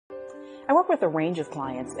I work with a range of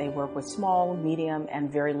clients. They work with small, medium,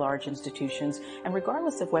 and very large institutions. And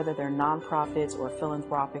regardless of whether they're nonprofits or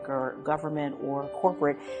philanthropic or government or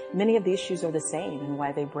corporate, many of the issues are the same, and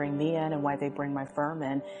why they bring me in and why they bring my firm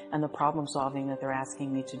in and the problem solving that they're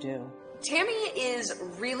asking me to do. Tammy is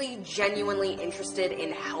really genuinely interested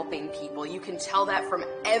in helping people. You can tell that from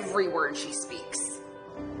every word she speaks.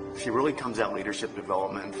 She really comes at leadership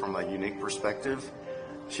development from a unique perspective.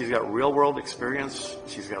 She's got real world experience.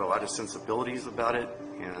 She's got a lot of sensibilities about it.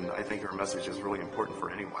 And I think her message is really important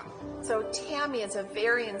for anyone. So Tammy is a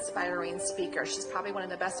very inspiring speaker. She's probably one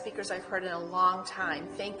of the best speakers I've heard in a long time.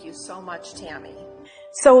 Thank you so much, Tammy.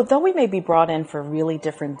 So though we may be brought in for really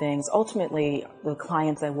different things, ultimately the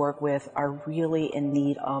clients I work with are really in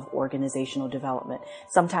need of organizational development.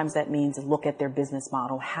 Sometimes that means look at their business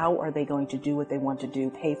model. How are they going to do what they want to do,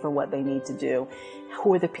 pay for what they need to do?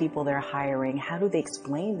 Who are the people they're hiring? How do they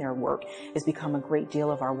explain their work? It's become a great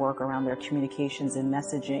deal of our work around their communications and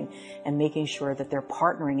messaging and making sure that they're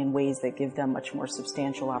partnering in ways that give them much more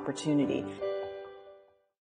substantial opportunity.